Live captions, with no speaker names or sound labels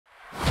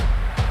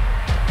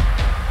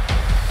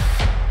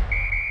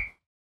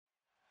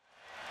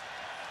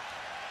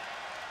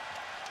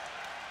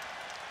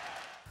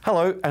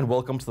Hello and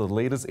welcome to the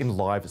Leaders in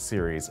Live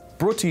series.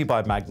 Brought to you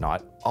by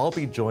Magnite, I'll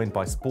be joined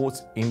by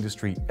sports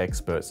industry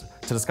experts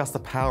to discuss the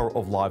power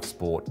of live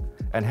sport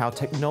and how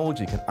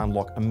technology can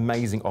unlock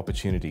amazing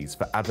opportunities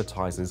for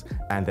advertisers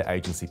and their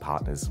agency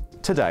partners.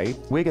 Today,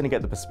 we're going to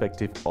get the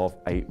perspective of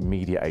a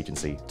media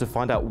agency to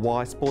find out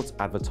why sports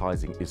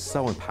advertising is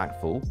so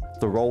impactful,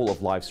 the role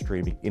of live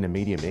streaming in a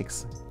media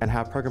mix, and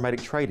how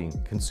programmatic trading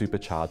can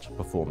supercharge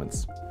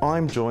performance.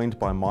 I'm joined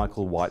by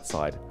Michael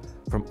Whiteside,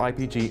 from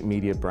IPG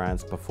Media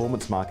Brand's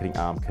performance marketing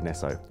arm,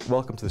 Kinesso.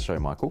 Welcome to the show,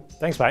 Michael.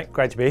 Thanks, mate.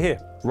 Great to be here.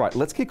 Right,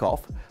 let's kick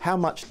off. How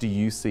much do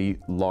you see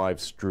live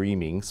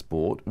streaming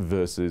sport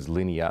versus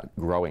linear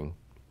growing?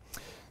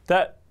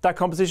 That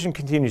composition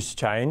continues to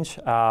change.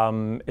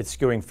 It's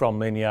skewing from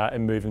linear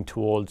and moving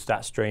towards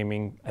that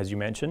streaming, as you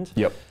mentioned.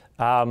 Yep.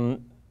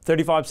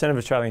 35% of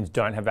Australians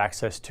don't have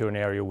access to an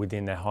area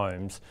within their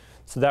homes.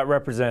 So that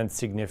represents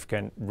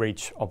significant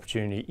reach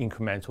opportunity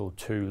incremental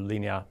to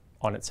linear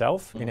on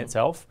itself, in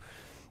itself.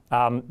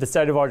 The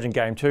State of Origin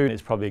Game 2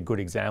 is probably a good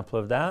example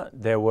of that.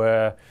 There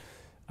were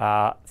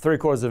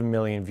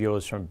 750,000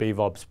 viewers from a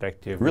BVOD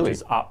perspective, Really? which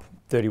is up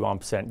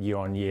 31% year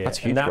on year. That's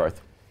huge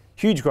growth.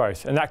 Huge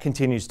growth, and that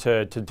continues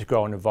to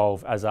grow and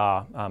evolve as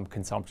our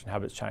consumption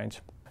habits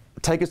change.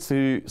 Take us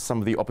to some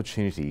of the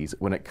opportunities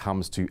when it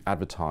comes to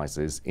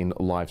advertisers in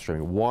live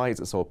streaming. Why is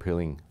it so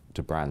appealing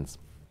to brands?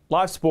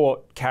 Live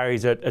sport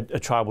carries a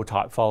tribal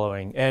type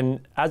following,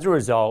 and as a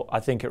result, I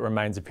think it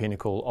remains a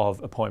pinnacle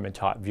of appointment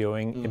type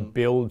viewing. It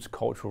builds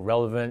cultural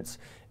relevance,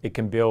 it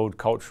can build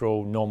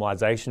cultural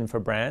normalization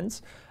for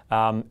brands,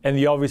 and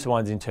the obvious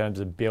ones in terms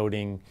of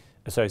building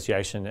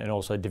association and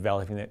also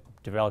developing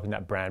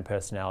that brand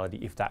personality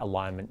if that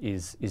alignment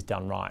is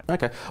done right.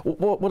 Okay,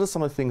 what are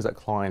some of the things that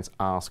clients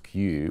ask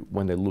you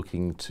when they're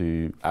looking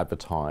to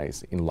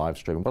advertise in live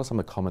streaming? What are some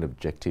of the common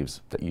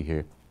objectives that you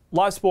hear?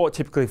 Live sport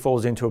typically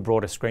falls into a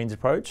broader screens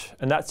approach,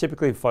 and that's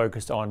typically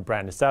focused on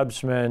brand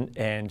establishment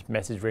and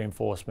message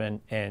reinforcement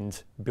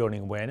and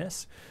building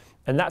awareness.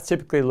 And that's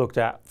typically looked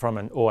at from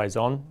an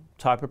always-on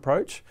type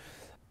approach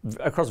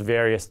across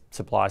various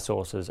supply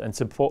sources, and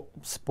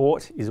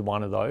sport is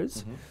one of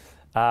those.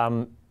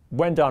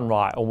 When done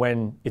right, or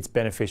when it's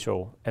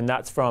beneficial, and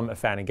that's from a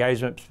fan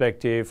engagement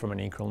perspective, from an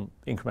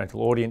incremental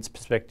audience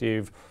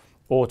perspective,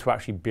 or to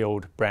actually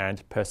build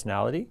brand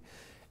personality.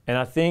 And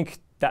I think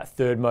that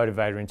third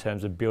motivator in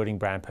terms of building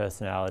brand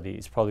personality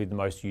is probably the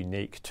most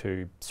unique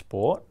to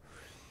sport.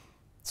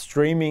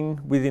 Streaming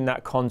within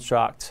that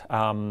construct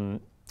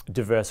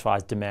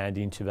diversifies demand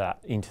into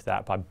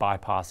that by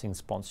bypassing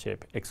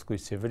sponsorship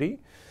exclusivity.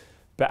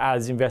 But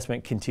as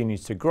investment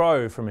continues to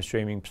grow from a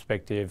streaming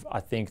perspective, I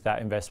think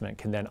that investment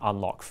can then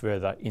unlock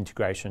further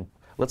integration.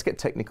 Let's get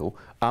technical.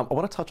 I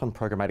want to touch on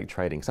programmatic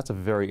trading, because that's a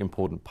very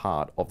important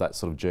part of that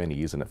sort of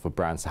journey, isn't it, for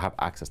brands to have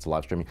access to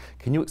live streaming.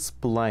 Can you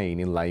explain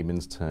in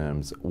layman's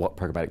terms what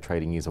programmatic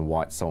trading is and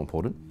why it's so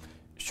important?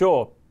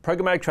 Sure.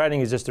 Programmatic trading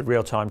is just a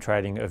real-time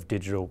trading of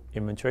digital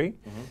inventory.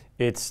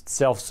 It's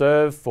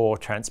self-serve for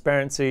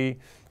transparency.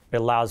 It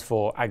allows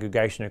for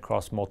aggregation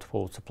across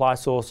multiple supply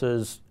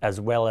sources,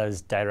 as well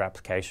as data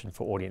application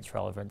for audience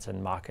relevance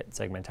and market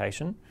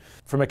segmentation.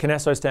 From a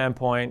Kinesso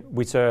standpoint,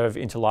 we serve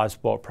into live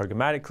sport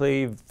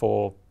programmatically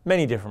for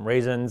many different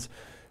reasons.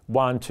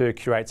 One, to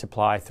curate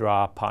supply through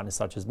our partners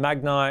such as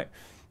Magnite.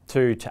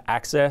 Two, to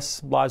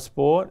access live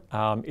sport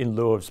in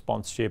lieu of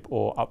sponsorship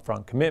or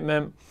upfront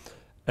commitment.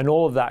 And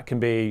all of that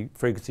can be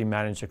frequency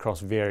managed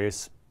across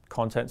various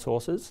content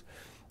sources,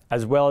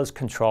 as well as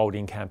controlled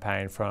in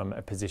campaign from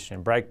a position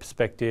and break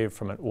perspective,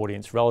 from an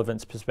audience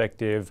relevance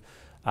perspective,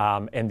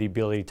 and the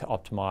ability to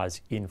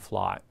optimize in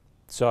flight.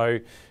 So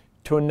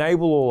to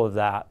enable all of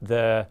that,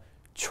 the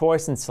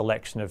choice and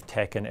selection of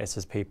tech and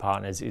SSP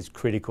partners is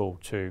critical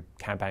to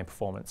campaign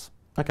performance.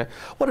 Okay,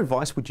 what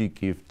advice would you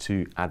give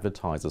to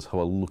advertisers who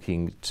are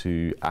looking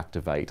to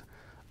activate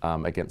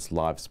against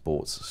live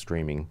sports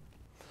streaming?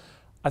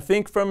 I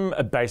think from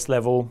a base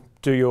level,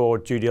 do your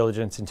due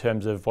diligence in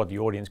terms of what the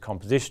audience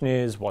composition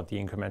is, what the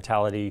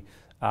incrementality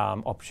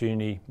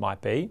opportunity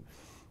might be.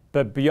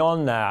 But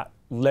beyond that,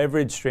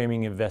 leverage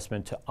streaming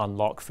investment to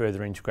unlock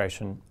further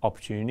integration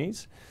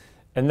opportunities.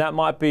 And that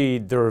might be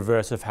the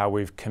reverse of how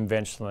we've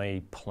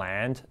conventionally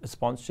planned a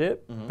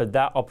sponsorship, but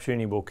that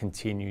opportunity will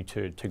continue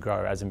to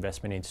grow as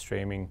investment in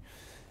streaming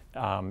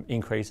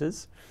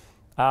increases.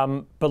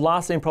 But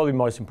lastly, and probably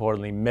most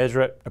importantly,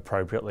 measure it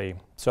appropriately.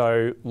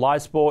 So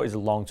live sport is a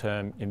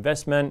long-term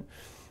investment.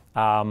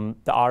 The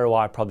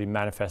ROI probably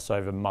manifests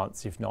over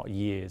months, if not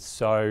years.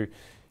 So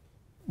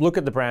look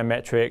at the brand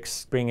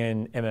metrics, bring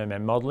in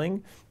MMM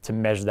modeling to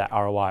measure that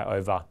ROI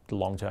over the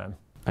long term.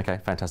 Okay,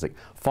 fantastic.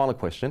 Final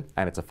question,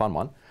 and it's a fun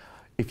one.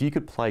 If you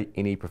could play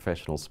any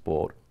professional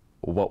sport,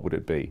 what would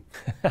it be?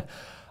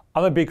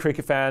 I'm a big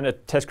cricket fan, a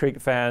test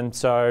cricket fan,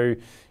 so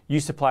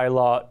used to play a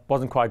lot,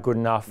 wasn't quite good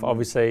enough,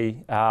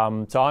 obviously.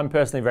 So I'm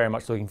personally very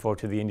much looking forward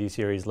to the India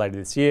series later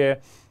this year,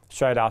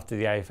 straight after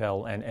the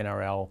AFL and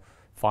NRL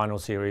final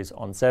series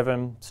on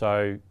 7.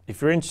 So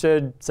if you're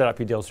interested, set up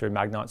your deals through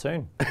Magnite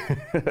soon.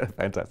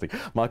 Fantastic.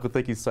 Michael,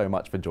 thank you so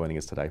much for joining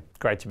us today.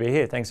 Great to be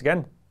here. Thanks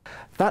again.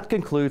 That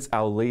concludes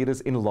our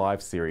Leaders in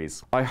Live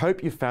series. I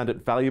hope you found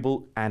it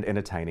valuable and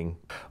entertaining.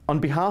 On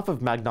behalf of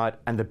Magnite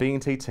and the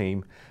B&T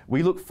team,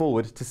 we look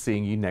forward to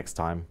seeing you next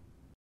time.